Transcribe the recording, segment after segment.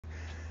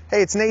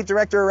Hey, it's Nate,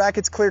 director of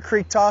Racquets, Clear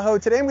Creek, Tahoe.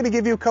 Today I'm going to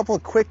give you a couple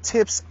of quick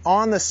tips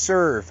on the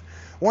serve.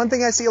 One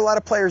thing I see a lot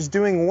of players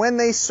doing when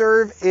they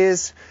serve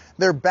is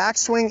their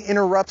backswing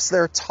interrupts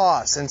their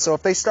toss. And so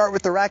if they start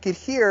with the racket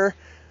here,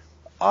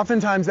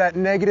 oftentimes that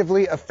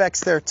negatively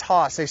affects their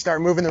toss. They start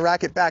moving the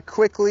racket back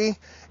quickly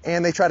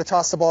and they try to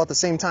toss the ball at the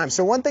same time.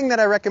 So one thing that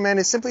I recommend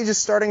is simply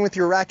just starting with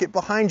your racket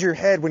behind your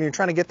head when you're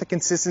trying to get the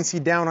consistency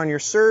down on your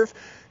serve.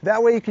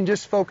 That way you can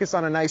just focus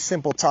on a nice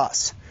simple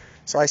toss.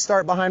 So I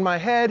start behind my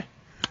head.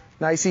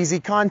 Nice, easy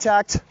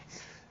contact.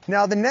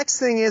 Now, the next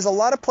thing is a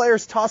lot of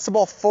players toss the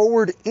ball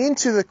forward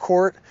into the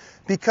court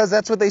because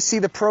that's what they see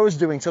the pros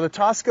doing. So the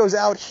toss goes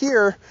out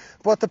here,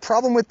 but the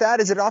problem with that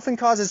is it often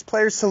causes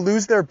players to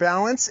lose their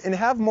balance and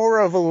have more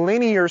of a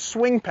linear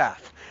swing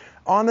path.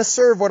 On the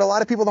serve, what a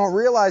lot of people don't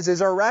realize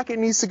is our racket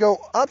needs to go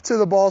up to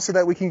the ball so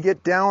that we can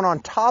get down on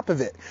top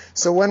of it.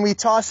 So when we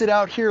toss it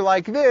out here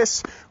like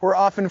this, we're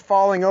often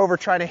falling over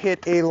trying to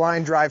hit a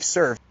line drive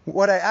serve.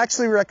 What I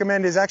actually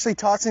recommend is actually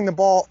tossing the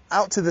ball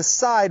out to the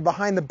side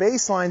behind the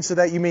baseline so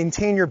that you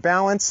maintain your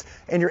balance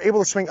and you're able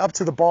to swing up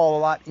to the ball a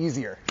lot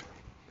easier.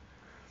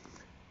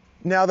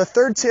 Now, the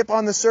third tip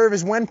on the serve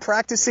is when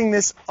practicing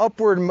this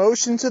upward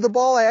motion to the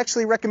ball, I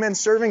actually recommend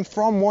serving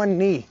from one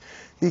knee.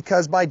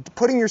 Because by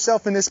putting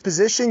yourself in this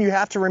position, you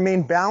have to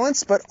remain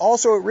balanced, but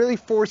also it really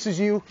forces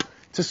you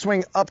to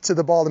swing up to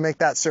the ball to make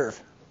that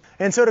serve.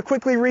 And so to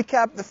quickly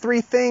recap, the three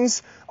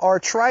things are: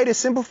 try to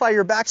simplify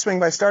your backswing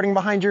by starting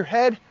behind your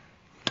head.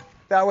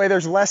 That way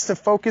there's less to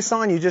focus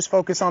on. You just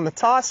focus on the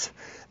toss.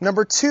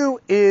 Number two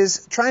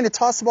is trying to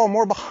toss the ball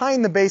more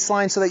behind the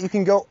baseline so that you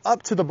can go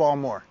up to the ball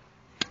more.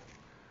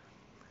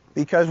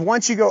 Because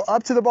once you go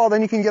up to the ball,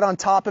 then you can get on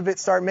top of it,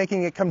 start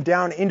making it come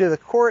down into the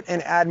court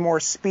and add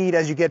more speed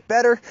as you get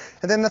better.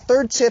 And then the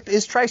third tip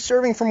is try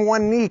serving from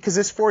one knee because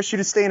this forces you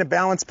to stay in a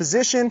balanced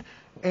position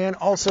and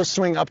also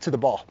swing up to the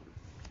ball.